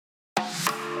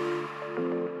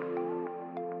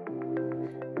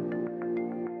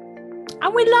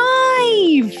And we're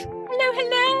live! Hello,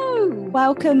 hello!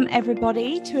 Welcome,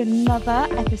 everybody, to another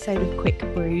episode of Quick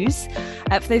Brews.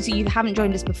 For those of you who haven't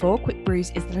joined us before, Quick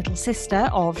Brews is the little sister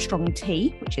of Strong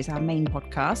Tea, which is our main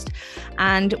podcast.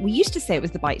 And we used to say it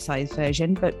was the bite-sized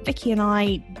version, but Vicky and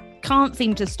I can't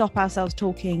seem to stop ourselves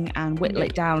talking and whittle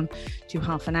it down to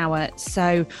half an hour.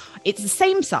 So it's the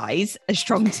same size as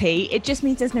Strong Tea. It just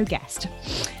means there's no guest.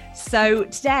 So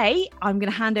today I'm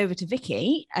going to hand over to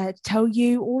Vicky to tell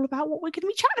you all about what we're going to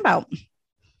be chatting about.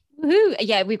 Woohoo.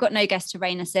 Yeah, we've got no guest to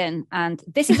rein us in, and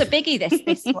this is a biggie.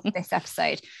 This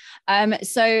episode.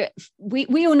 So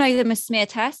we all know them as smear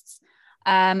tests,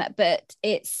 but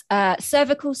it's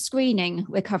cervical screening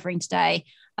we're covering today,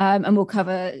 and we'll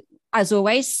cover, as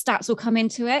always, stats will come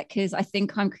into it because I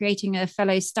think I'm creating a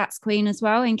fellow stats queen as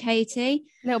well in Katie.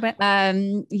 A little bit.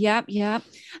 And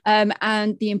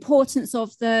the importance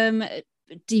of them,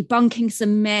 debunking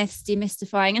some myths,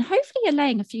 demystifying, and hopefully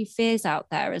allaying a few fears out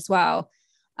there as well.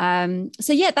 So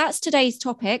yeah, that's today's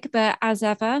topic. But as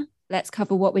ever, let's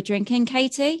cover what we're drinking.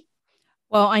 Katie?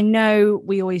 Well, I know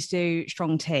we always do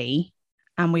strong tea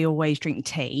and we always drink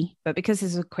tea, but because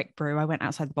this is a quick brew, I went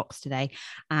outside the box today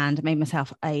and made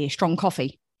myself a strong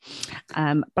coffee.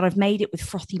 But I've made it with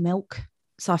frothy milk.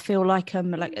 So I feel like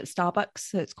I'm like at Starbucks.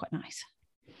 So it's quite nice.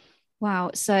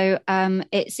 Wow. So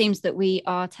it seems that we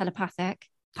are telepathic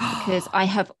because I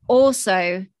have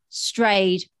also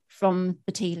strayed from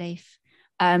the tea leaf.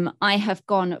 I have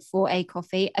gone for a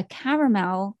coffee, a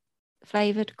caramel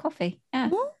flavored coffee. Yeah.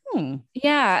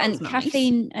 Yeah. And nice.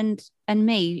 Caffeine and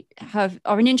me are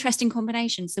an interesting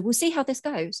combination. So we'll see how this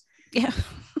goes. Yeah.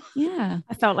 Yeah.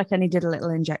 I felt like I needed a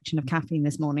little injection of caffeine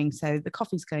this morning. So the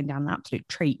coffee's going down an absolute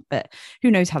treat, but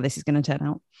who knows how this is going to turn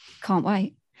out. Can't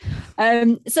wait.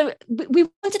 So we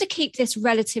wanted to keep this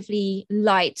relatively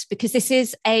light because this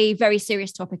is a very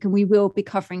serious topic and we will be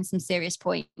covering some serious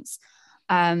points.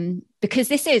 Because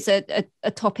this is a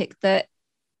topic that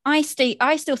I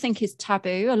still think is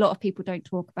taboo. A lot of people don't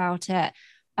talk about it.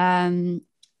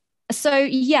 So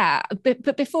yeah,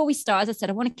 but before we start, as I said,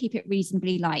 I want to keep it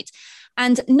reasonably light.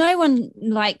 And no one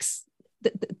likes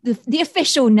the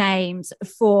official names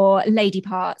for lady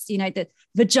parts, you know, the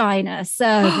vagina,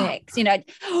 cervix, you know.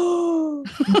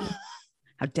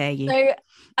 How dare you? So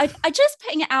I just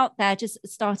putting it out there, just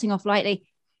starting off lightly.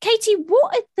 Katie,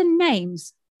 what are the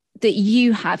names that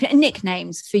you have,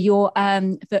 nicknames for your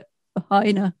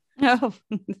vagina? Oh.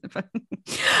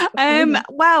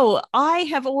 Well, I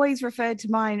have always referred to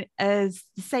mine as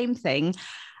the same thing,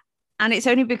 and it's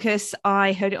only because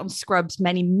I heard it on Scrubs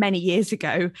many years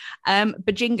ago.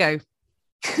 Bajingo.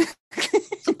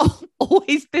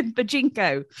 Always been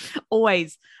Bajingo,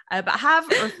 always. But I have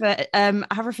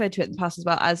referred to it in the past as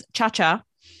well as cha-cha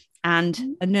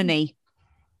and a nunny.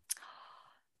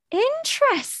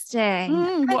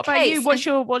 Interesting. What about you? What's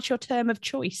your term of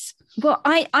choice? Well,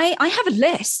 I have a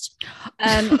list.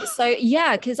 So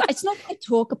yeah, because it's not that I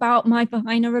talk about my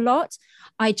vagina a lot.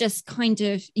 I just kind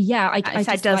of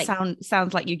It does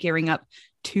sounds like you're gearing up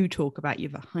to talk about your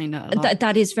vagina a lot.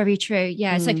 That is very true.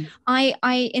 Yeah. So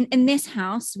I in this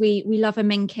house we love a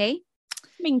minky.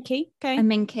 Minky, okay. A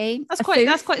minky. That's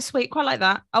quite sweet. Quite like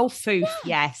that. Oh, foof.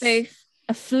 Yeah. Yes. Foof.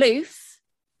 A floof.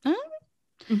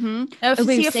 Mm-hmm. A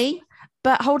woosey.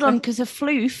 But hold on, because a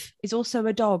floof is also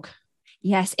a dog.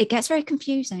 Yes, it gets very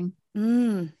confusing.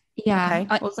 Yeah,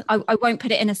 okay. I won't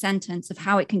put it in a sentence of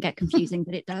how it can get confusing,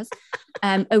 but it does.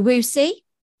 A woosey.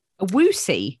 A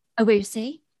woosey? A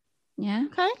woosey. Yeah.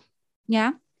 Okay.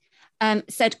 Yeah.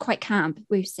 Said quite camp,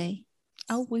 woosey.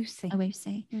 Oh, woosey. A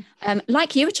woosey.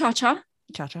 Like you, a cha-cha.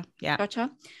 Cha-cha, yeah. Cha-cha.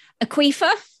 A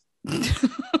queefer.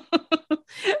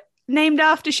 Named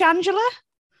after Shangela.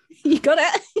 You got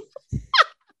it.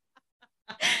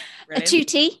 A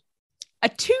tootie. A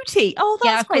tootie. Oh,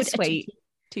 that's quite sweet.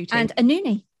 Tootie. And a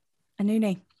noonie. A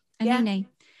noonie. A noonie.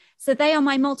 So they are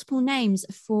my multiple names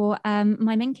for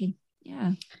my minky.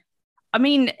 Yeah. I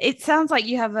mean, it sounds like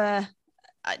you have the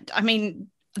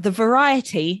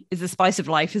variety is the spice of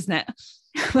life, isn't it?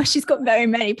 Well, she's got very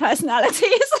many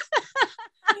personalities.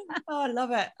 Oh, I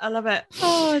love it.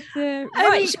 Oh dear.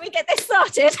 Right, should we get this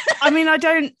started? I mean, I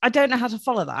don't know how to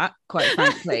follow that, quite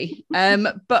frankly.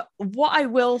 But what I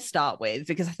will start with,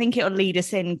 because I think it'll lead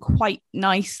us in quite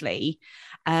nicely.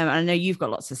 And I know you've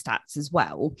got lots of stats as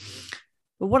well.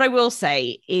 But what I will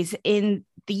say is in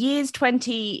the years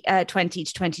 2020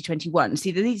 to 2021,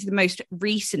 see, these are the most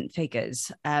recent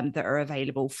figures that are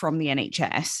available from the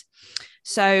NHS.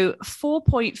 So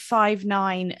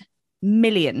 4.59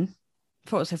 million.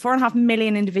 So 4.5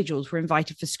 million individuals were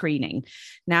invited for screening.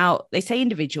 Now, they say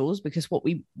individuals because what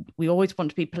we always want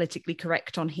to be politically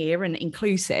correct on here and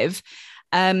inclusive.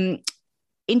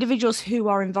 individuals who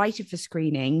are invited for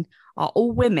screening are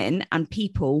all women and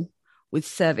people with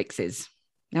cervixes.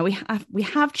 Now we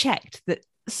have checked that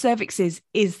cervixes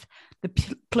is the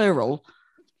plural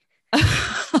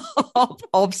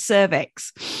of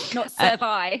cervix, not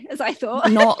cervi, as I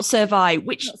thought. Not cervi,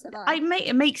 which cervi.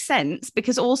 It makes sense,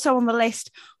 because also on the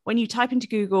list, when you type into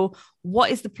Google,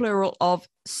 what is the plural of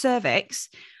cervix?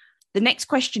 The next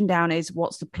question down is,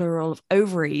 what's the plural of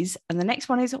ovaries? And the next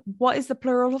one is, what is the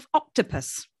plural of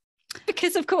octopus?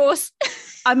 Because of course.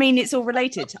 I mean, it's all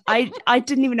related. I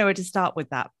didn't even know where to start with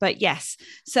that. But yes,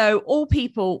 so all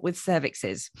people with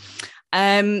cervixes.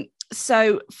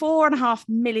 So 4.5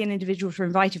 million individuals were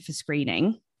invited for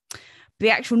screening. The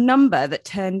actual number that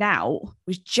turned out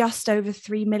was just over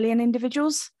 3 million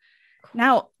individuals.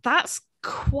 Now, that's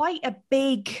quite a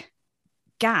big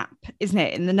gap, isn't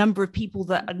it, in the number of people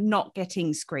that are not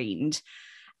getting screened.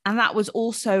 And that was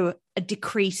also a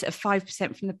decrease of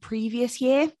 5% from the previous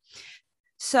year.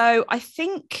 So I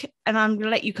think, and I'm going to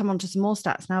let you come on to some more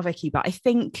stats now, Vicky, but I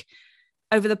think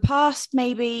over the past,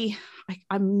 maybe,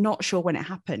 I'm not sure when it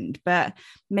happened, but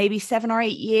maybe 7 or 8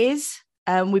 years,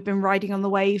 we've been riding on the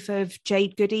wave of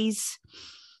Jade Goody's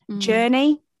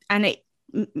journey. And it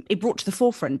brought to the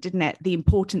forefront, didn't it, the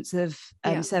importance of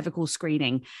cervical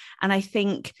screening. And I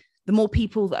think the more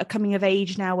people that are coming of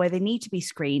age now where they need to be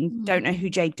screened don't know who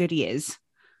Jade Goody is,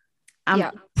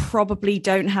 and probably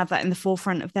don't have that in the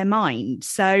forefront of their mind.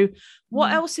 So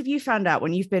what else have you found out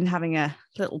when you've been having a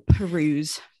little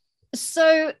peruse?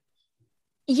 So,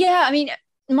 yeah, I mean,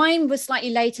 mine was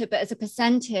slightly later, but as a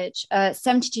percentage,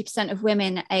 72% of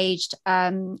women aged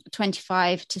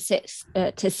 25 to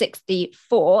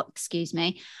 64,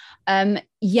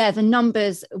 the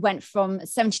numbers went from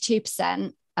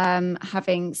 72%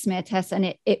 having smear tests,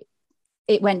 and it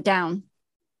went down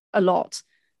a lot.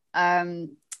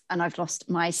 And I've lost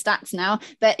my stats now,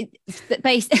 but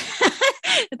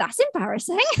that's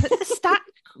embarrassing.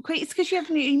 It's because you're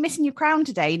missing your crown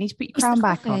today. You need to put your crown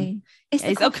back on. It's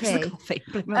the coffee. Coffee.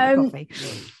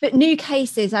 But new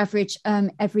cases average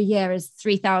every year is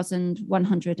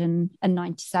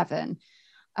 3,197.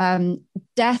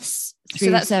 Deaths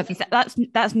through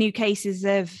that's new cases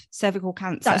of cervical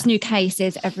cancer. That's new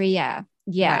cases every year.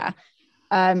 Yeah.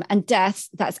 Right. And deaths,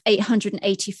 that's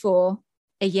 884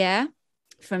 a year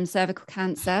from cervical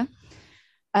cancer.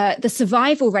 The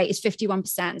survival rate is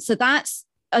 51%. So that's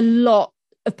a lot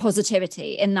of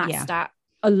positivity in that stat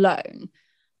alone.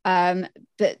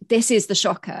 But this is the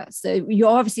shocker. So you're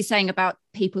obviously saying about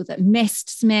people that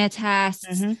missed smear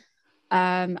tests.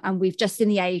 And we've just in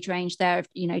the age range there of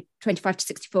 25 to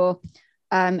 64,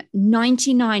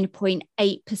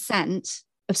 99.8%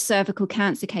 of cervical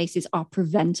cancer cases are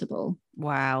preventable.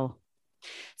 Wow.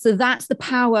 So that's the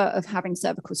power of having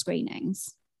cervical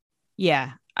screenings.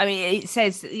 Yeah. I mean, it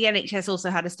says the NHS also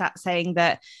had a stat saying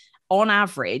that on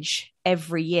average,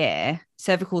 every year,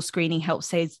 cervical screening helps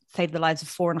save the lives of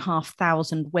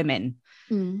 4,500 women.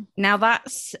 Now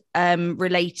that's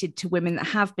related to women that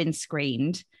have been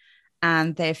screened,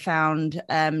 and they've found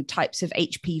types of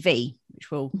HPV,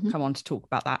 which we'll come on to talk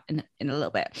about that in a little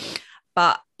bit.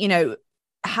 But,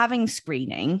 having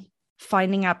screening,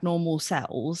 finding abnormal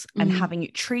cells and having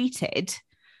it treated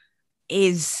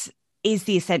is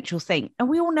the essential thing. And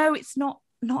we all know it's not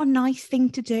a nice thing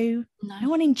to do. No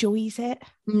one enjoys it.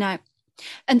 No.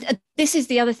 And this is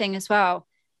the other thing as well,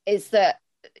 is that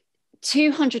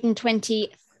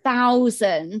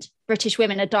 220,000 British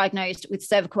women are diagnosed with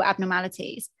cervical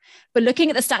abnormalities. But looking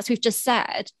at the stats we've just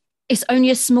said, it's only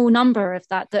a small number of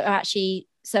that are actually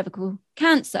cervical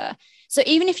cancer. So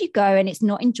even if you go and it's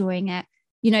not enjoying it,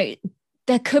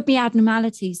 there could be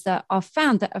abnormalities that are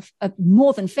found that are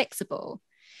more than fixable.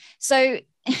 So,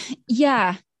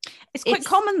 yeah. It's quite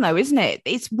common though, isn't it?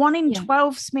 It's 1 in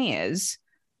 12 smears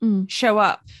show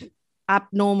up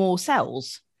abnormal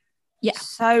cells. Yeah.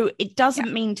 So it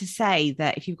doesn't mean to say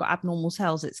that if you've got abnormal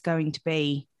cells, it's going to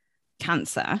be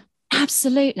cancer.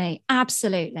 Absolutely.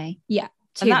 Absolutely. Yeah.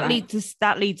 And that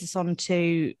leads us on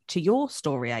to your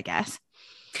story, I guess.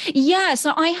 Yeah,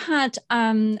 so I had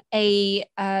a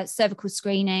cervical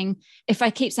screening. If I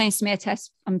keep saying smear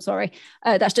test, I'm sorry.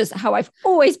 That's just how I've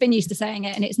always been used to saying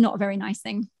it, and it's not a very nice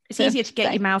thing. It's easier to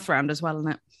get your mouth around as well,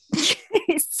 isn't it?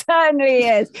 It certainly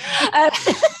is.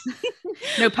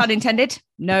 No pun intended.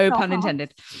 No pun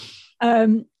intended.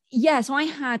 Yeah, so I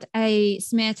had a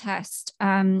smear test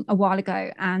a while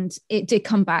ago, and it did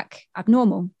come back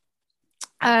abnormal.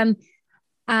 And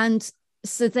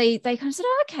so they kind of said,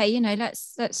 oh, okay,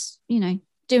 let's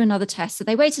do another test. So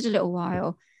they waited a little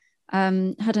while,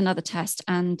 had another test,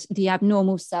 and the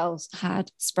abnormal cells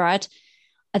had spread.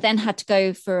 I then had to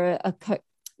go for a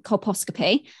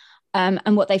colposcopy.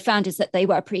 And what they found is that they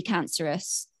were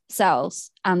precancerous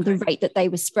cells, and the rate that they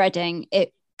were spreading,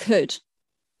 it could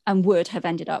and would have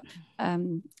ended up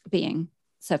being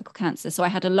cervical cancer. So I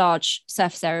had a large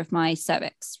surface area of my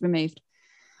cervix removed.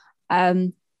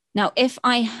 Now, if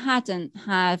I hadn't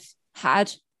have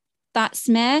had that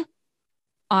smear,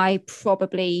 I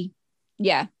probably,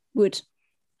 would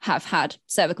have had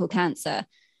cervical cancer.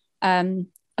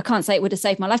 I can't say it would have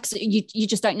saved my life, because you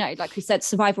just don't know. Like we said,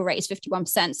 survival rate is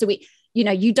 51%. So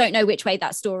you don't know which way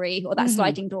that story or that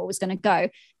sliding door was going to go.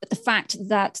 But the fact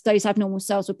that those abnormal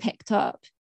cells were picked up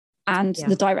and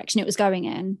the direction it was going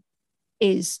in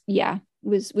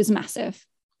was massive.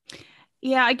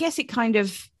 Yeah, I guess it kind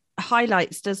of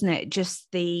highlights, doesn't it, just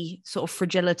the sort of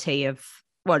fragility of,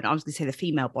 well, I was going to say the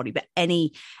female body, but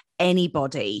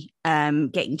anybody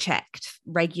getting checked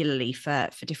regularly for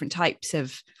different types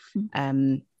of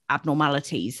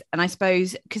abnormalities. And I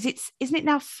suppose, because isn't it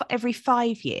now every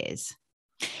 5 years?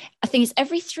 I think it's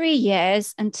every 3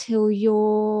 years until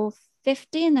you're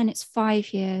 50, and then it's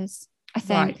 5 years, I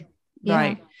think.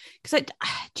 Right. Because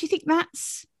do you think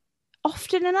that's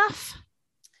often enough?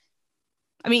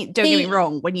 I mean, don't get me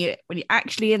wrong, when you're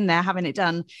actually in there having it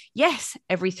done, yes,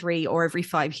 every 3 or every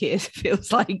 5 years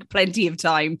feels like plenty of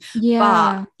time.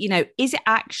 Yeah. But, is it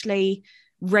actually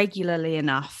regularly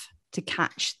enough to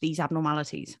catch these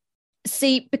abnormalities?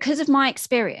 See, because of my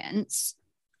experience,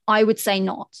 I would say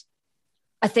not.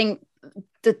 I think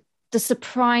the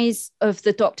surprise of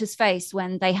the doctor's face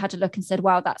when they had a look and said,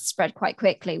 wow, that spread quite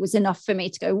quickly, was enough for me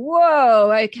to go,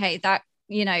 whoa, okay, that,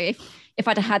 if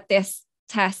I'd have had this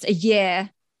test a year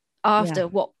after,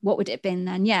 what would it have been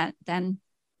then?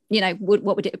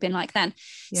 What would it have been like then?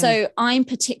 So I'm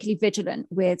particularly vigilant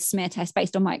with smear tests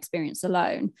based on my experience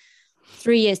alone.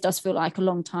 3 years does feel like a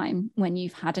long time when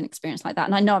you've had an experience like that.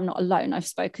 And I know I'm not alone. I've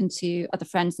spoken to other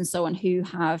friends and so on who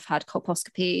have had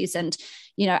colposcopies and,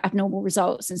 abnormal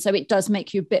results. And so it does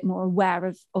make you a bit more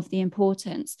aware of the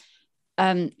importance.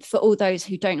 For all those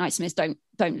who don't like smears, don't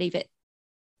leave it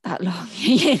that long.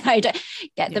 Don't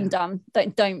get them done.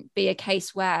 Don't be a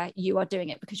case where you are doing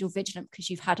it because you're vigilant, because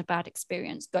you've had a bad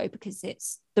experience. Go because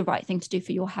it's the right thing to do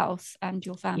for your health and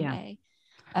your family.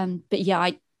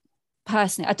 I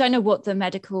personally, I don't know what the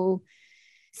medical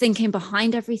thinking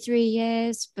behind every 3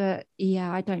 years, but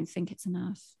I don't think it's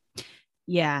enough.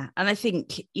 Yeah. And I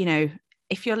think,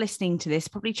 if you're listening to this,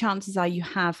 probably chances are you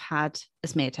have had a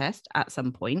smear test at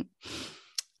some point.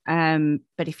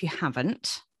 But if you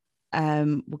haven't,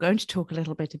 we're going to talk a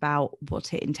little bit about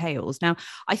what it entails. Now,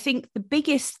 I think the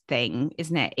biggest thing,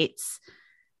 isn't it? It's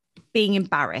being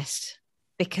embarrassed,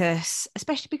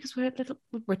 especially because we're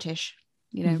British,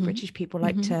 British people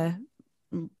like to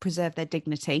preserve their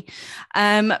dignity.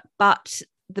 But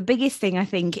the biggest thing, I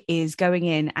think, is going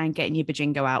in and getting your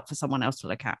bajingo out for someone else to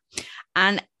look at.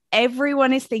 And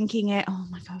everyone is thinking it, oh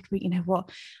my God,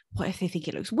 what if they think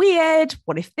it looks weird?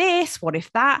 What if this? What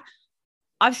if that?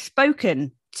 I've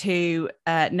spoken to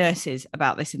nurses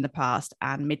about this in the past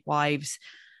and midwives,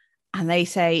 and they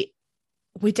say,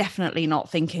 we're definitely not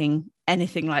thinking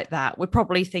anything like that. We're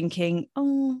probably thinking,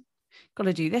 oh, got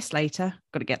to do this later,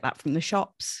 got to get that from the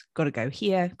shops, got to go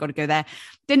here, got to go there.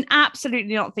 Then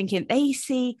absolutely not thinking. They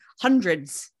see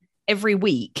hundreds every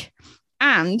week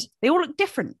and they all look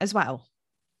different as well.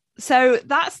 So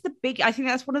I think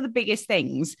that's one of the biggest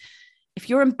things. If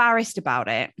you're embarrassed about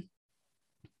it,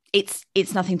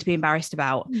 it's nothing to be embarrassed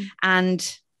about.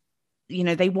 And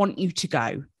they want you to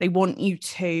go, they want you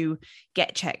to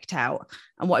get checked out.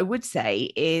 And what I would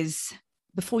say is,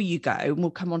 before you go, and we'll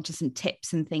come on to some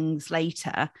tips and things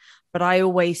later, but I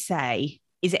always say,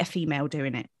 is it a female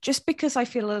doing it? Just because I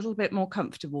feel a little bit more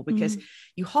comfortable, because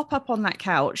you hop up on that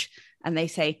couch and they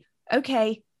say,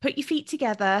 okay, put your feet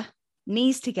together,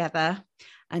 knees together,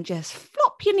 and just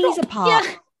flop your knees apart.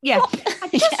 Yeah.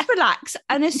 And just relax.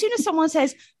 And as soon as someone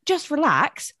says, just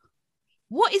relax,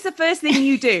 what is the first thing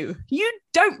you do? You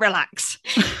don't relax.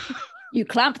 You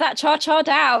clamp that cha-cha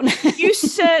down. You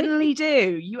certainly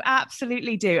do. You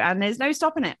absolutely do. And there's no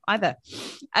stopping it either.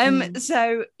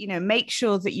 So, make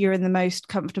sure that you're in the most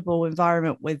comfortable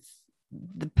environment with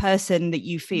the person that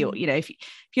you feel, if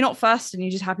you're not fussed and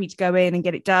you're just happy to go in and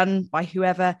get it done by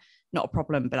whoever, not a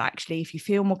problem. But actually, if you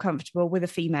feel more comfortable with a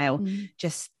female,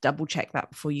 just double check that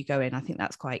before you go in. I think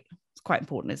that's quite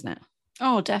important, isn't it?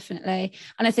 Oh, definitely.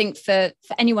 And I think for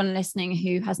anyone listening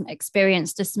who hasn't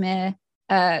experienced a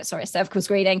cervical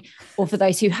screening, or for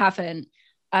those who haven't,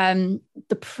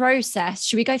 the process,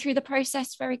 should we go through the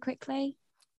process very quickly?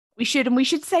 We should. And we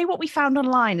should say what we found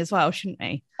online as well, shouldn't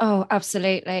we? Oh,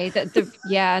 absolutely.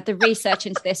 The research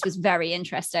into this was very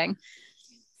interesting.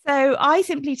 So I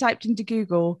simply typed into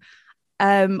Google,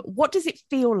 What does it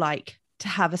feel like to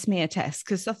have a smear test?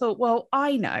 Because I thought, well,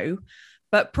 I know,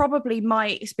 but probably my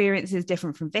experience is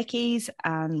different from Vicky's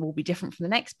and will be different from the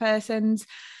next person's.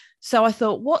 So I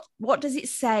thought, what does it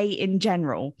say in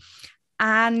general?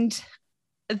 And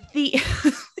the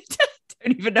I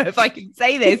don't even know if I can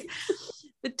say this.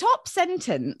 The top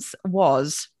sentence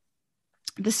was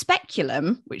the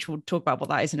speculum, which we'll talk about what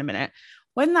that is in a minute.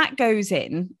 When that goes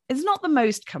in, is not the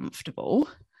most comfortable.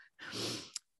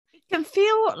 It can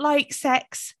feel like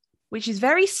sex, which is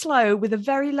very slow with a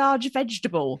very large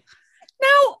vegetable.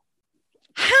 Now,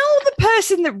 how the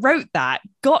person that wrote that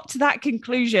got to that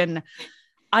conclusion,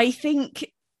 I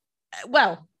think,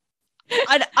 well,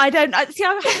 I don't see.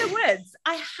 I have no words.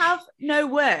 I have no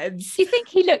words. Do you think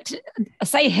he looked?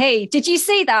 Say, hey, did you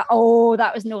see that? Oh,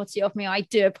 that was naughty of me. I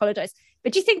do apologize.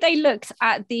 But do you think they looked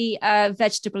at the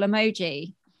vegetable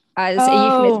emoji as a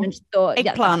euphemism and thought,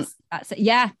 eggplant? Yeah, that's it.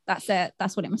 Yeah, that's it.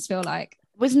 That's what it must feel like.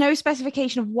 Was no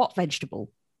specification of what vegetable.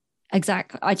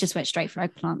 Exactly. I just went straight for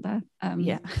eggplant there.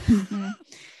 Yeah.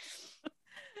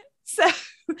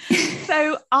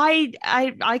 So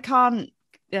I can't.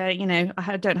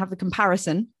 I don't have the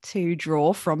comparison to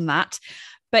draw from that.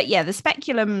 But yeah, the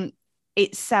speculum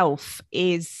itself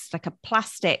is like a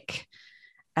plastic.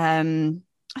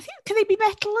 I think, can they be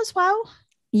metal as well?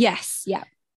 Yes. Yeah.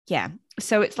 Yeah.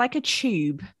 So it's like a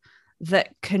tube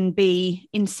that can be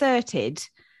inserted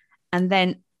and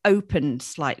then opened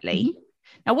slightly. Mm-hmm.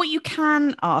 Now, what you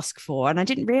can ask for, and I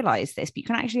didn't realize this, but you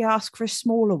can actually ask for a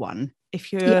smaller one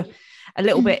if you're a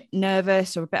little bit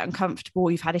nervous or a bit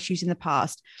uncomfortable, you've had issues in the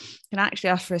past, you can actually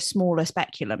ask for a smaller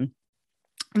speculum.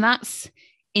 And that's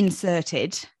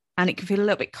inserted, and it can feel a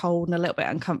little bit cold and a little bit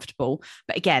uncomfortable.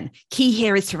 But again, key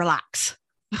here is to relax.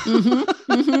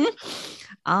 Mm-hmm. Mm-hmm.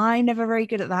 I'm never very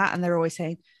good at that. And they're always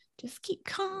saying, just keep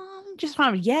calm. Just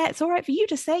fine. Yeah, it's all right for you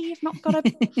to say. You've not got a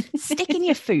stick in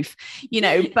your foof,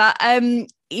 but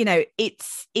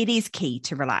it is key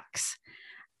to relax.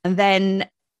 And then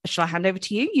shall I hand over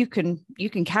to you? You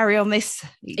can carry on this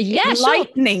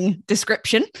lightning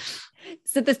description.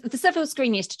 So the cervical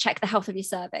screening is to check the health of your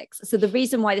cervix. So the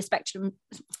reason why the spectrum,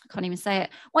 I can't even say it,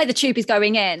 why the tube is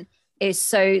going in is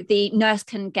so the nurse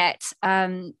can get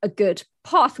a good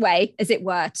pathway, as it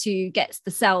were, to get the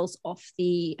cells off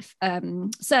the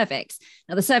cervix.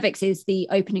 Now, the cervix is the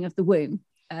opening of the womb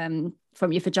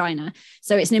from your vagina.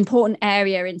 So it's an important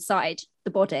area inside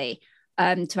the body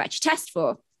to actually test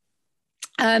for.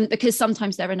 Because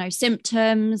sometimes there are no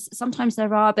symptoms, sometimes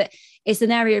there are, but it's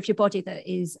an area of your body that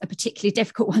is a particularly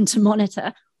difficult one to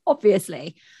monitor,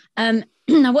 obviously.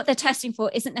 Now, what they're testing for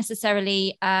isn't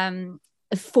necessarily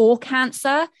for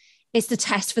cancer, it's the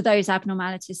test for those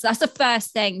abnormalities. So that's the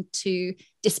first thing to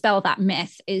dispel that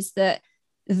myth, is that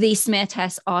these smear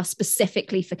tests are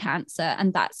specifically for cancer,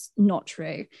 and that's not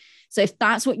true. So if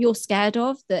that's what you're scared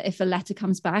of, that if a letter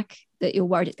comes back that you're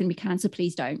worried it's going to be cancer,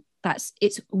 please don't.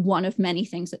 It's one of many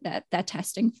things that they're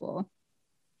testing for.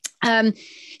 So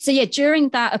yeah, during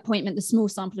that appointment, the small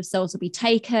sample of cells will be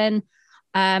taken,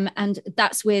 and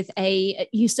that's with the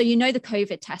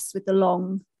COVID tests with the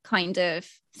long kind of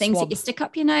things swab that you stick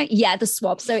up, the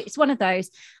swab. So it's one of those,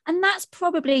 and that's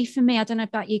probably, for me, I don't know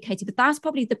about you, Katie, but that's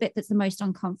probably the bit that's the most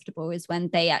uncomfortable, is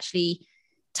when they actually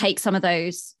take some of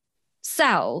those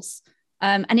cells,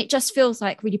 and it just feels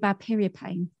like really bad period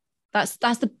pain. That's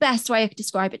the best way I could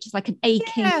describe it. Just like an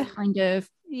aching kind of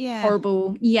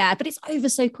horrible. Yeah, but it's over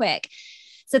so quick.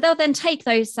 So they'll then take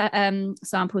those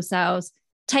sample cells,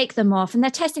 take them off, and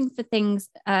they're testing for things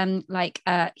like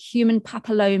human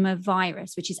papilloma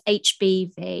virus, which is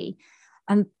HBV.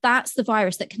 And that's the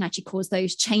virus that can actually cause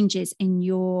those changes in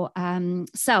your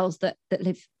cells that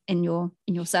live in your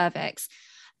cervix.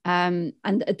 And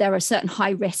there are certain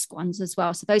high risk ones as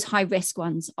well. So those high risk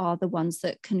ones are the ones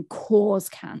that can cause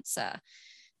cancer.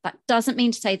 That doesn't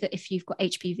mean to say that if you've got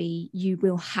HPV, you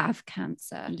will have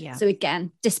cancer. Yeah. So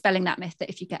again, dispelling that myth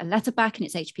that if you get a letter back and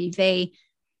it's HPV,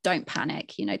 don't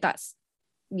panic. That's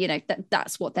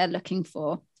what they're looking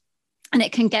for. And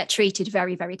it can get treated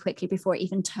very, very quickly before it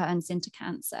even turns into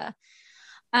cancer.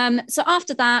 So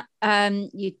after that,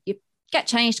 you get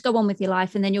changed, go on with your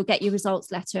life, and then you'll get your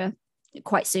results letter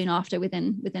quite soon after,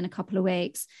 within a couple of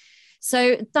weeks.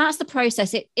 So that's the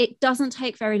process. It doesn't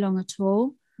take very long at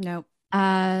all. No.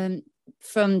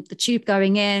 From the tube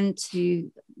going in to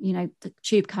the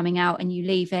tube coming out and you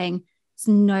leaving, it's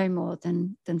no more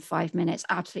than 5 minutes.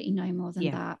 Absolutely no more than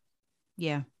that.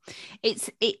 Yeah,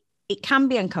 it can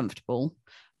be uncomfortable,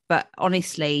 but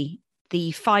honestly,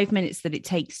 the 5 minutes that it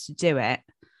takes to do it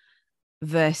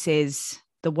versus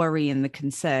the worry and the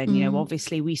concern,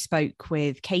 obviously we spoke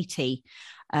with Katie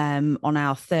on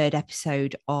our third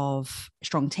episode of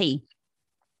Strong Tea,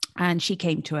 And she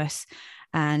came to us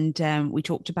and we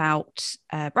talked about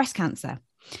breast cancer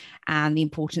and the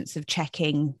importance of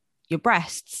checking your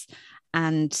breasts.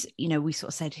 And, you know, we sort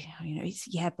of said, you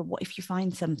know, but what if you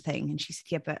find something? And she said,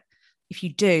 yeah, but if you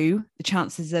do, the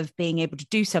chances of being able to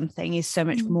do something is so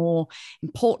much more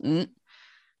important.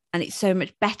 And it's so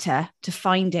much better to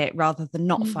find it rather than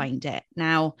not find it.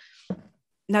 Now,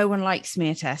 no one likes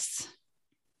smear tests.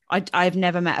 I've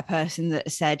never met a person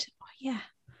that said, oh, yeah,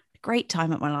 great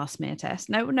time at my last smear test.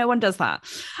 No one does that.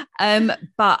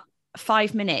 But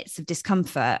 5 minutes of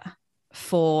discomfort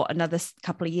for another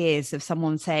couple of years of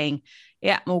someone saying,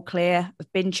 yeah, I'm all clear,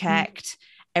 I've been checked,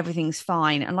 everything's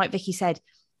fine. And like Vicky said,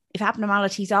 if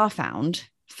abnormalities are found,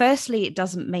 firstly, it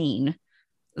doesn't mean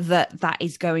that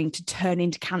is going to turn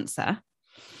into cancer,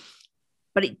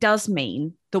 but it does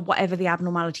mean that whatever the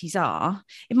abnormalities are,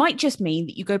 it might just mean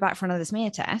that you go back for another smear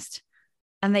test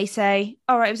and they say,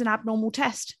 all right, it was an abnormal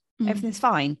test, everything's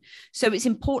fine. So it's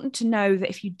important to know that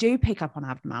if you do pick up on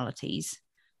abnormalities,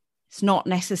 it's not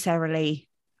necessarily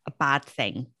a bad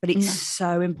thing, but it's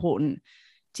so important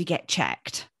to get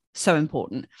checked. So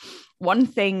important. One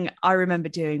thing I remember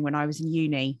doing when I was in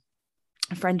uni,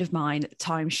 a friend of mine at the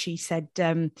time, she said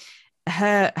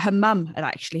her mum had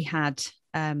actually had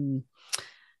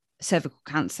cervical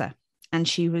cancer.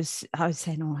 And I was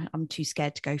saying, oh, I'm too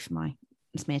scared to go for my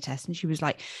smear test. And she was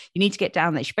like, you need to get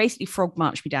down there. She basically frog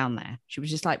marched me down there. She was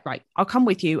just like, right, I'll come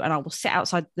with you and I will sit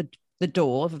outside the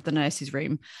door of the nurse's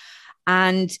room.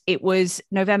 And it was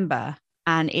November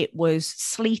and it was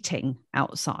sleeting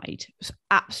outside. It was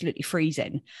absolutely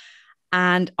freezing.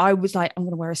 And I was like, I'm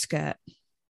going to wear a skirt.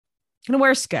 I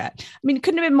mean, it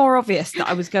couldn't have been more obvious that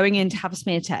I was going in to have a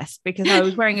smear test because I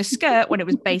was wearing a skirt when it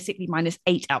was basically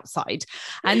 -8 outside.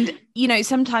 And, you know,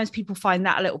 sometimes people find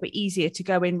that a little bit easier to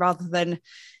go in rather than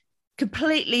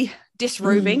completely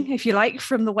disrobing, if you like,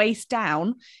 from the waist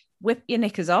down, whip your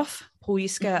knickers off, pull your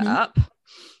skirt up,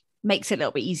 makes it a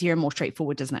little bit easier and more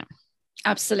straightforward, doesn't it?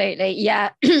 Absolutely.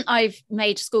 Yeah. I've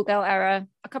made schoolgirl error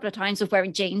a couple of times of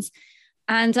wearing jeans.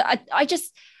 And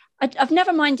I've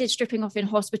never minded stripping off in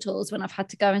hospitals when I've had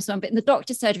to go and so on, but in the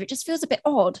doctor's surgery, it just feels a bit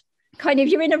odd. Kind of,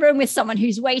 you're in a room with someone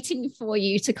who's waiting for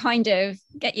you to kind of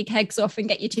get your kegs off and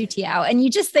get your tootie out. And you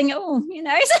just think, oh, you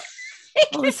know,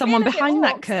 there's someone behind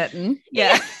that curtain.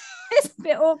 Yeah. It's a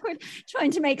bit awkward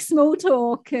trying to make small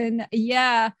talk. And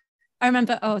I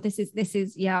remember, this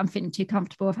is, I'm feeling too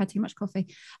comfortable. I've had too much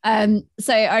coffee.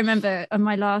 So I remember on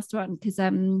my last one, because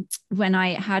when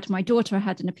I had my daughter, I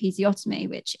had an episiotomy,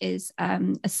 which is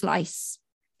a slice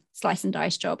and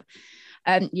dice job.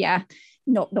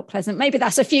 Not pleasant. Maybe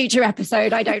that's a future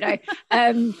episode. I don't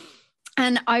know.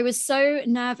 And I was so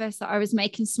nervous that I was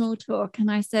making small talk. And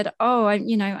I said,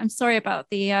 I'm sorry about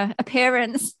the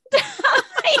appearance.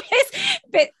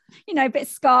 It's a bit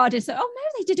scarred. And so, no,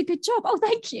 they did a good job. Oh,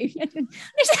 thank you.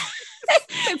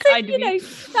 So kind of you.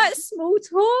 That small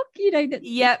talk,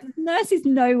 that nurses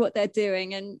know what they're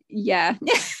doing. And yeah.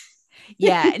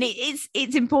 And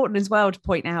it's important as well to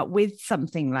point out with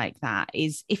something like that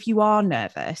is if you are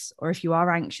nervous or if you are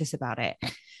anxious about it,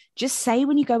 just say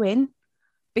when you go in,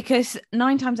 because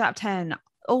 9 times out of 10,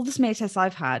 all the smear tests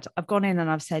I've had, I've gone in and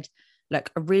I've said,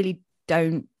 look, I really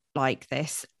don't like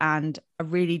this. And I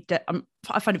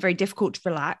find it very difficult to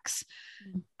relax.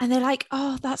 And they're like,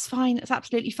 oh, that's fine. That's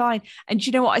absolutely fine. And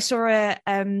you know what? I saw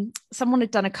someone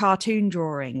had done a cartoon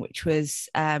drawing, which was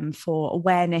for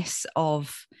awareness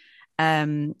of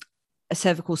a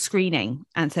cervical screening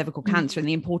and cervical cancer and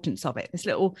the importance of it. This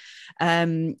little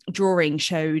drawing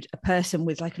showed a person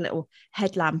with like a little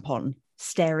headlamp on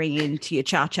staring into your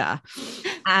cha-cha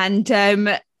and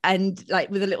like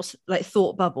with a little like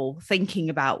thought bubble thinking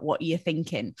about what you're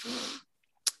thinking.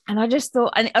 And I just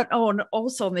thought, and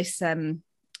also on this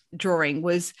drawing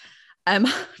was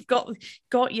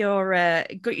got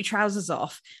your trousers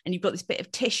off and you've got this bit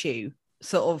of tissue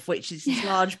sort of, which is this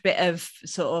large bit of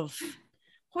sort of,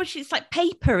 it's like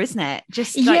paper, isn't it?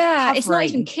 Just like it's not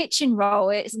even kitchen roll.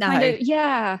 It's kind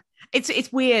of,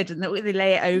 It's weird, and they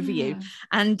lay it over you.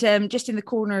 And just in the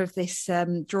corner of this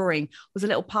drawing was a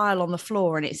little pile on the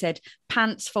floor, and it said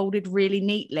 "pants folded really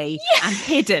neatly and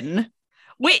hidden."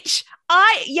 Which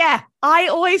I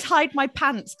always hide my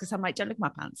pants because I'm like, don't look at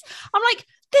my pants. I'm like,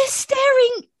 they're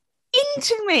staring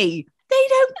into me. They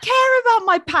don't care about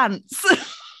my pants.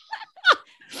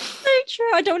 So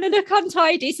true. I don't want to look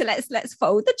untidy, so let's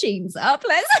fold the jeans up.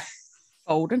 Let's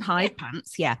fold and hide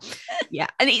pants. Yeah.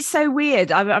 And it's so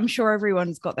weird. I'm sure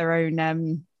everyone's got their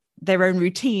own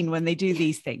routine when they do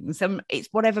these things. It's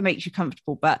whatever makes you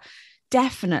comfortable, but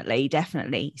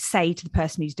definitely say to the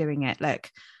person who's doing it, look,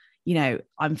 you know,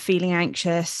 I'm feeling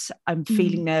anxious, I'm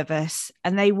feeling nervous,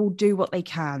 and they will do what they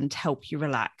can to help you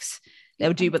relax.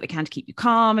 They'll do what they can to keep you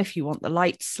calm. If you want the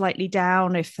lights slightly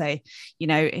down, if they, you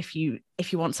know, if you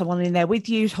want someone in there with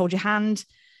you to hold your hand,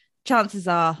 chances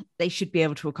are they should be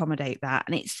able to accommodate that.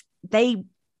 And it's they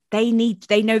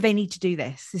know they need to do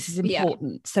this. This is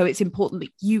important. Yeah. So it's important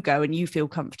that you go and you feel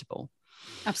comfortable.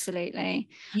 Absolutely.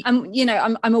 You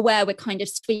know, I'm aware we're kind of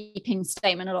sweeping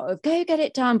statement a lot of go get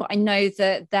it done, but I know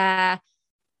that there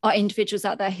are individuals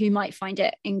out there who might find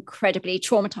it incredibly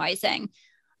traumatizing.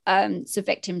 So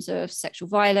victims of sexual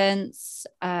violence,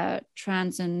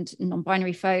 trans and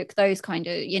non-binary folk, those kind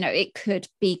of, you know, it could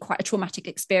be quite a traumatic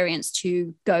experience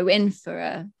to go in for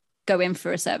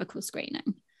a cervical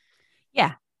screening.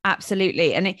 Yeah,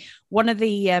 absolutely. And one of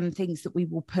the things that we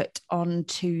will put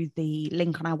onto the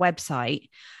link on our website,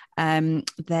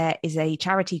 there is a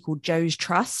charity called Joe's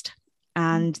Trust,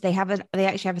 and they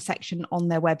actually have a section on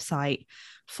their website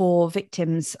for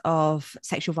victims of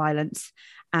sexual violence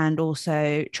and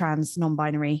also trans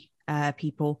non-binary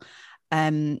people.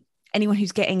 Anyone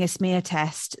who's getting a smear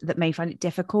test that may find it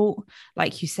difficult,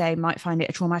 like you say, might find it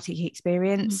a traumatic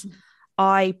experience.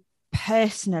 I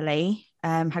personally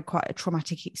had quite a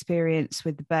traumatic experience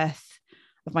with the birth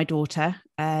of my daughter.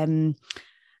 And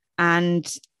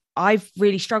I've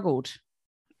really struggled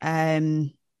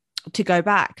to go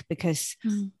back because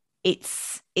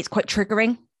it's quite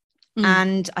triggering.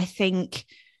 And I think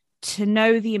to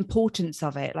know the importance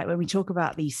of it, like when we talk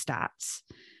about these stats,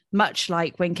 much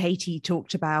like when Katie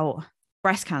talked about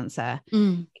breast cancer,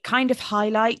 it kind of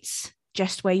highlights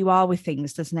just where you are with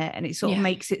things, doesn't it? And it sort of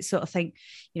makes it sort of think,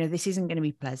 you know, this isn't going to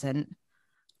be pleasant,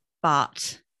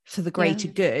 but for the greater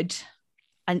good,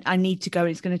 and I need to go, and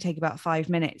it's going to take about 5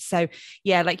 minutes. So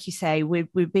yeah, like you say, we're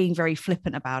being very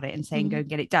flippant about it and saying go and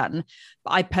get it done.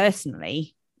 But I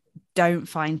personally don't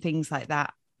find things like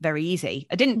that very easy.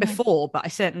 I didn't before, but I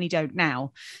certainly don't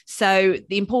now. So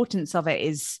the importance of it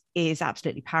is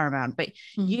absolutely paramount. But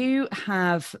you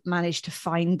have managed to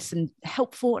find some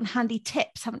helpful and handy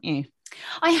tips, haven't you?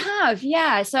 I have,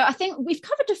 yeah. So I think we've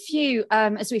covered a few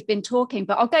as we've been talking,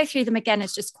 but I'll go through them again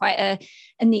as just quite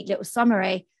a neat little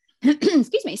summary.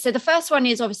 Excuse me. So the first one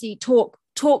is obviously talk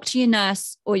to your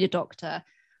nurse or your doctor.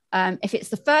 If it's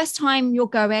the first time you're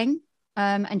going,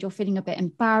 and you're feeling a bit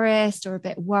embarrassed or a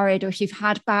bit worried, or if you've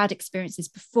had bad experiences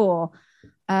before,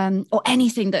 or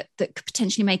anything that could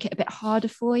potentially make it a bit harder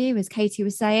for you, as Katie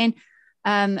was saying,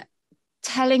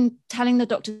 telling the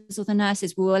doctors or the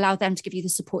nurses will allow them to give you the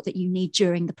support that you need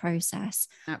during the process.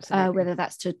 Absolutely. Whether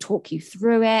that's to talk you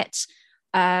through it,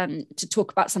 to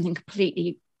talk about something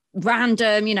completely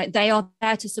random, you know, they are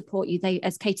there to support you. They,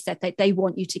 as Katie said, they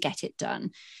want you to get it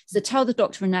done. So tell the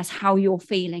doctor and nurse how you're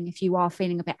feeling if you are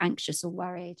feeling a bit anxious or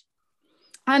worried.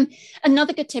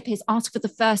 Another good tip is ask for the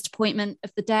first appointment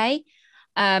of the day.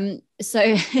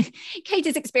 So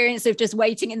Katie's experience of just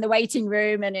waiting in the waiting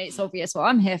room, and it's obvious what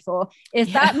I'm here for,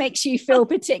 if that makes you feel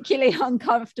particularly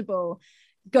uncomfortable,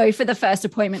 go for the first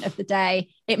appointment of the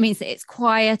day. It means that it's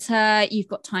quieter. You've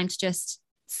got time to just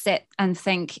sit and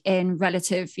think in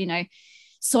relative, you know,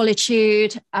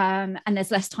 solitude, and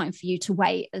there's less time for you to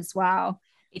wait as well.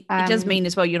 It does mean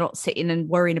as well you're not sitting and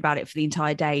worrying about it for the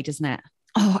entire day, doesn't it?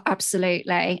 Oh,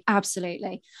 absolutely.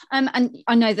 Absolutely. And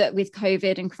I know that with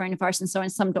COVID and coronavirus and so on,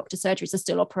 some doctor surgeries are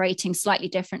still operating slightly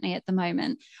differently at the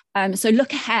moment. So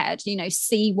look ahead, you know,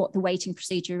 see what the waiting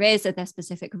procedure is. Are there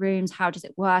specific rooms? How does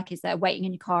it work? Is there waiting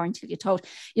in your car until you're told?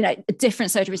 You know,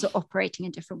 different surgeries are operating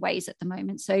in different ways at the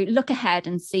moment. So look ahead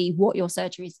and see what your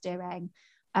surgery is doing,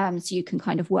 so you can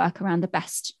kind of work around the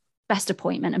best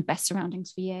appointment and best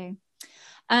surroundings for you.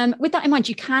 With that in mind,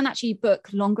 you can actually book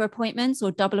longer appointments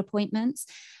or double appointments,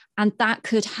 and that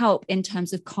could help in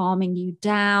terms of calming you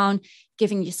down,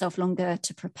 giving yourself longer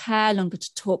to prepare, longer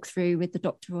to talk through with the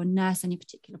doctor or nurse any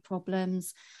particular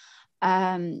problems.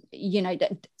 You know,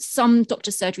 some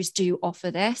doctor surgeries do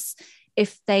offer this.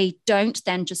 If they don't,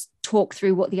 then just talk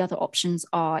through what the other options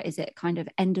are. Is it kind of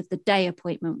end of the day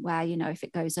appointment where, you know, if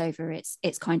it goes over,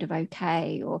 it's kind of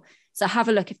okay? Or so have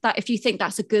a look if you think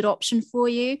that's a good option for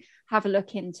you, have a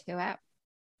look into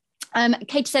it.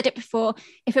 Kate said it before,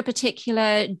 if a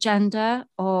particular gender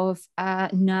of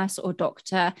nurse or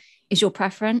doctor is your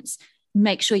preference,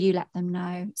 make sure you let them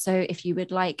know. So if you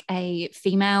would like a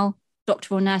female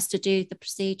doctor or nurse to do the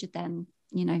procedure, then,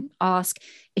 you know, ask.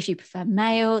 If you prefer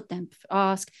male, then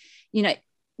ask. You know,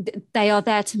 they are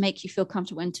there to make you feel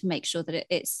comfortable and to make sure that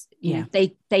it's, you know,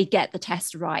 they get the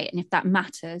test right. And if that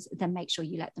matters, then make sure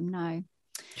you let them know.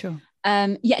 Sure.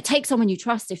 Take someone you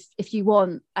trust if you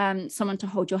want someone to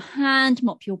hold your hand,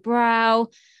 mop your brow,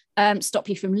 stop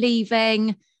you from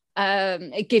leaving.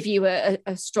 give you a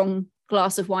strong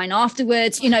glass of wine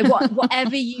afterwards,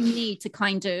 whatever you need to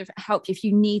kind of help you. If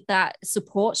you need that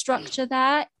support structure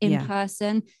there in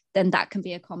person, then that can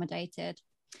be accommodated.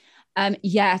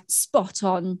 Spot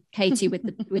on, Katie, with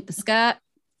the skirt.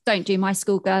 Don't do my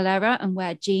schoolgirl error and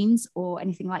wear jeans or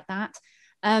anything like that.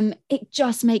 It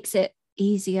just makes it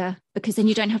easier, because then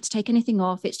you don't have to take anything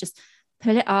off. It's just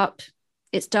pull it up,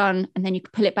 it's done, and then you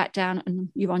can pull it back down and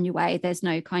you're on your way. There's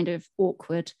no kind of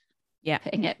awkward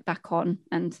putting it back on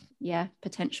and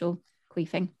potential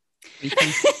queefing.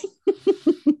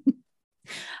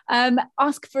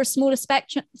 Ask for a smaller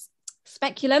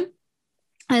speculum.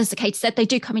 As Kate said, they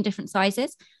do come in different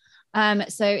sizes.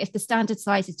 So if the standard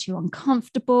size is too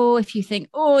uncomfortable, if you think,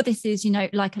 oh, this is,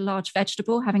 like a large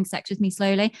vegetable having sex with me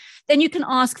slowly, then you can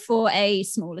ask for a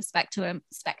smaller speculum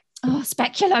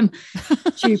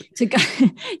tube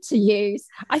to use.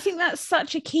 I think that's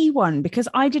such a key one, because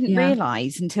I didn't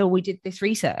realize until we did this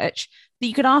research that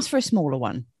you could ask for a smaller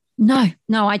one. No,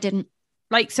 I didn't.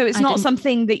 So it's not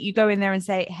something that you go in there and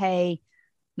say, hey,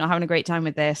 not having a great time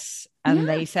with this. And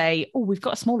they say, oh, we've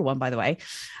got a smaller one, by the way.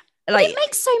 It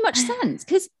makes so much sense,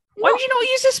 because why would you not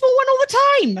use a small one all the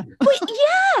time? Well,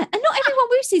 and not everyone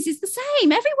Woosie's is the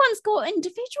same. Everyone's got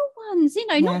individual ones,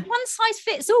 not one size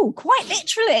fits all, quite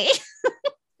literally.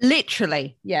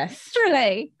 Literally, yes.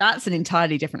 Literally. That's an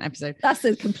entirely different episode. That's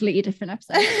a completely different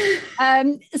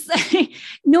episode. So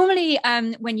normally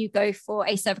when you go for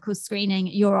a cervical screening,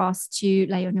 you're asked to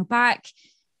lay on your back.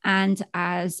 And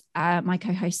as my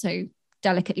co-host so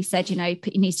delicately said,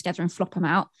 put your knees together and flop them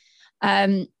out.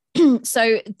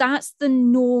 So that's the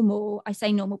normal, I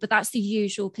say normal, but that's the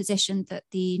usual position that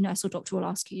the nurse or doctor will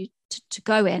ask you to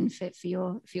go in for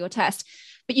your test.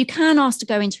 But you can ask to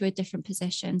go into a different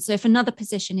position. So if another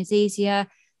position is easier,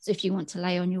 so if you want to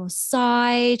lay on your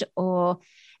side or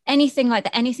anything like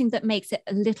that, anything that makes it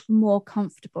a little more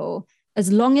comfortable,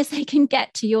 as long as they can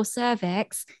get to your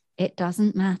cervix, it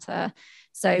doesn't matter.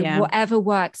 So whatever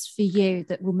works for you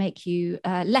that will make you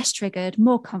less triggered,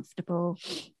 more comfortable.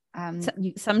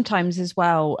 Sometimes as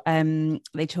well,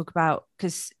 they talk about,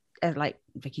 because like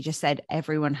Vicky just said,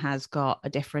 everyone has got a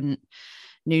different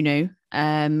Nunu.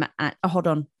 Hold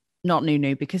on, not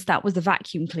Nunu, because that was the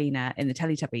vacuum cleaner in the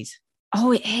Teletubbies.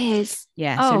 Oh, it is.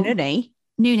 Yeah. So Nuni.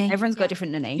 Everyone's got a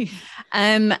different Nuni.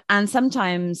 And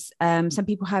sometimes some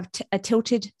people have a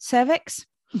tilted cervix.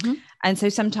 Mm-hmm. And so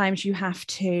sometimes you have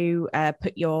to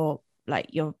put your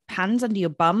hands under your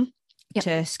bum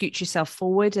to scooch yourself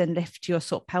forward and lift your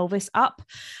sort of pelvis up,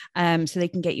 so they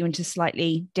can get you into a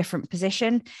slightly different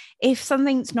position. If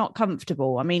something's not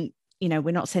comfortable, I mean,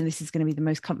 we're not saying this is going to be the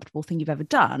most comfortable thing you've ever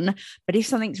done, but if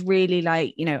something's really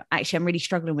actually I'm really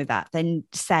struggling with that, then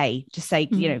just say,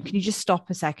 can you just stop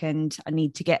a second? I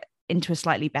need to get into a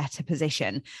slightly better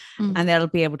position, and they'll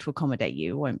be able to accommodate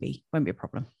you. It won't be a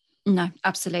problem. No,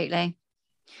 absolutely.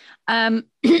 For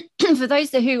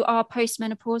those who are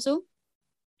postmenopausal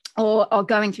or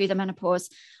going through the menopause,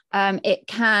 it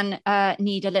can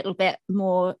need a little bit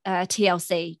more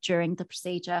TLC during the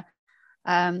procedure.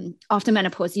 After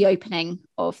menopause, the opening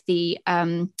of the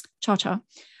cha-cha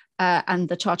and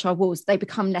the cha-cha walls, they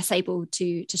become less able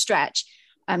to stretch.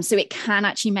 So it can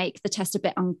actually make the test a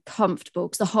bit uncomfortable,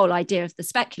 because the whole idea of the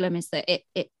speculum is that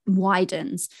it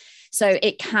widens. So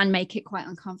it can make it quite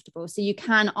uncomfortable. So you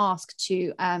can ask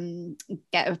to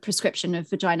get a prescription of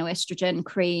vaginal estrogen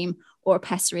cream or a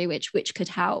pessary, which could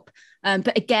help.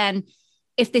 But again,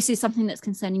 if this is something that's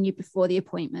concerning you before the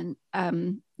appointment,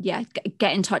 get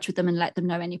in touch with them and let them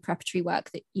know any preparatory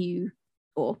work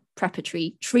or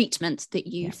preparatory treatment that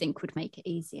you think would make it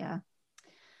easier.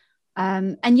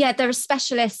 There are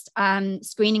specialist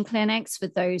screening clinics for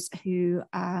those who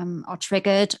are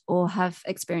triggered or have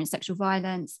experienced sexual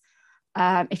violence.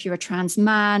 If you're a trans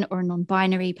man or a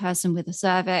non-binary person with a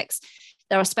cervix,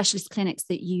 there are specialist clinics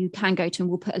that you can go to, and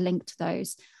we'll put a link to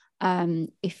those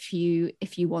if you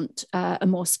want a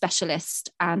more specialist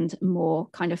and more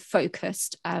kind of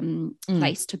focused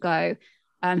place to go,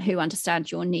 who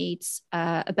understand your needs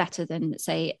better than,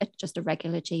 say, just a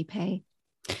regular GP.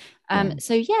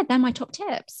 They're my top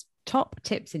tips. Top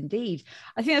tips indeed.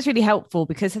 I think that's really helpful,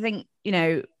 because I think,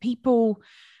 people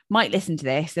might listen to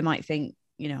this, they might think,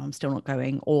 I'm still not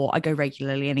going, or I go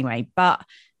regularly anyway. But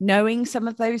knowing some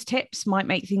of those tips might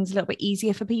make things a little bit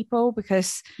easier for people,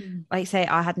 because like I say,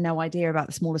 I had no idea about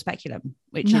the smaller speculum,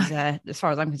 which is, as far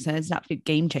as I'm concerned, is an absolute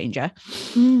game changer.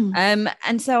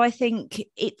 And so I think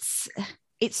it's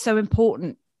so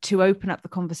important to open up the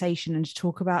conversation and to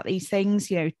talk about these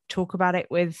things, talk about it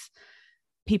with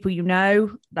people,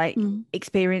 like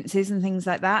experiences and things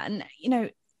like that.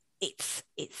 And, it's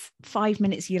 5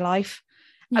 minutes of your life.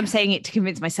 I'm saying it to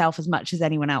convince myself as much as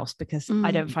anyone else, because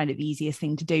I don't find it the easiest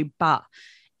thing to do, but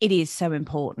it is so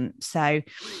important. So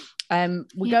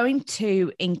we're going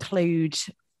to include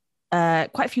quite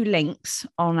a few links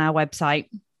on our website,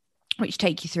 which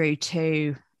take you through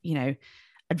to, you know,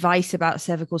 advice about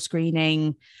cervical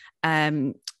screening,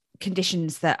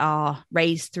 conditions that are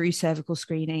raised through cervical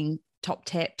screening, top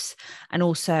tips, and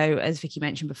also, as Vicky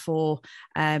mentioned before,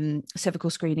 cervical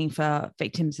screening for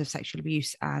victims of sexual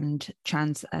abuse and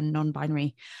trans and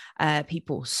non-binary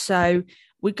people. So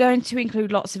we're going to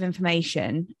include lots of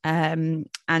information, and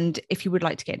if you would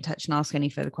like to get in touch and ask any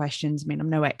further questions, I mean, I'm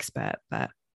no expert, but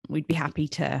we'd be happy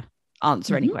to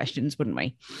answer any questions, wouldn't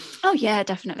we? Oh yeah,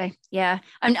 definitely. Yeah.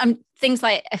 And things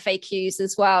like FAQs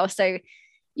as well. So,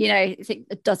 you know,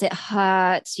 does it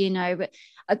hurt, you know, but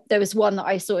there was one that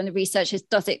I saw in the research is,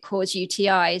 does it cause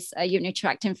UTIs, urinary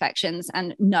tract infections?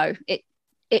 And no,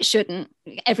 it shouldn't.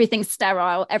 Everything's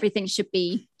sterile. Everything should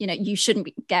be, you know, you shouldn't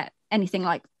get anything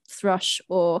like thrush,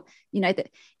 or, you know, that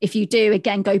if you do,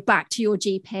 again, go back to your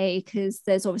GP, because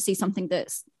there's obviously something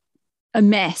that's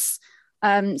amiss.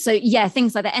 So yeah,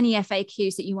 things like that, any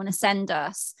FAQs that you want to send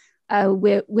us,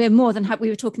 we're more than happy. We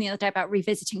were talking the other day about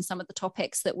revisiting some of the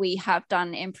topics that we have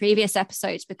done in previous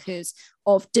episodes because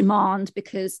of demand,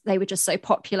 because they were just so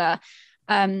popular.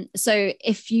 So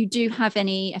if you do have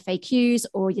any FAQs,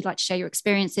 or you'd like to share your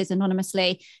experiences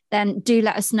anonymously, then do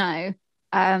let us know.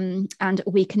 And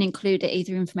we can include it,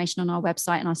 either information on our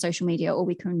website and our social media, or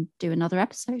we can do another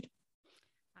episode.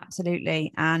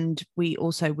 Absolutely. And we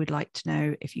also would like to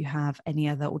know if you have any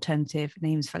other alternative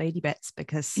names for lady bits,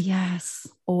 because yes,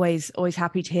 always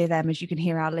happy to hear them. As you can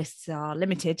hear, our lists are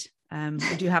limited.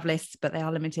 We do have lists, but they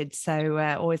are limited. So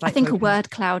always like, I think a word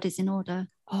cloud is in order.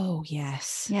 Oh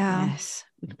yes. Yeah. Yes.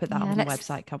 We can put that on the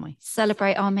website, can't we?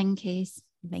 Celebrate our minkies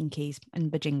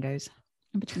and bajingos.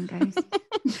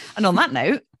 And on that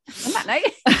note,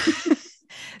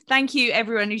 thank you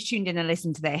everyone who's tuned in and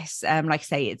listened to this. Like I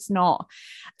say, it's not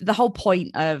the whole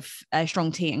point of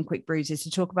Strong Tea and Quick Brews is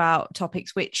to talk about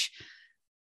topics which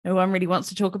no one really wants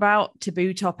to talk about,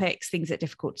 taboo topics, things that are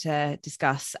difficult to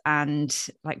discuss. And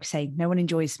like we say, no one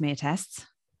enjoys smear tests,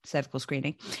 cervical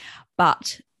screening,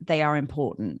 but they are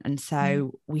important. And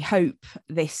so we hope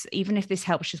this, even if this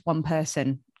helps just one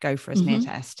person go for a smear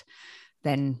test,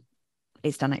 then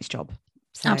it's done its job.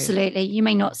 So, absolutely. You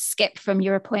may not skip from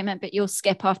your appointment, but you'll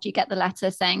skip after you get the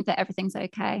letter saying that everything's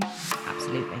okay.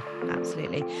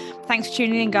 Absolutely. Thanks for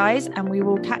tuning in, guys. And we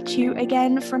will catch you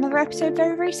again for another episode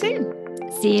very, very soon.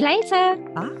 See you later.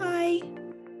 Bye.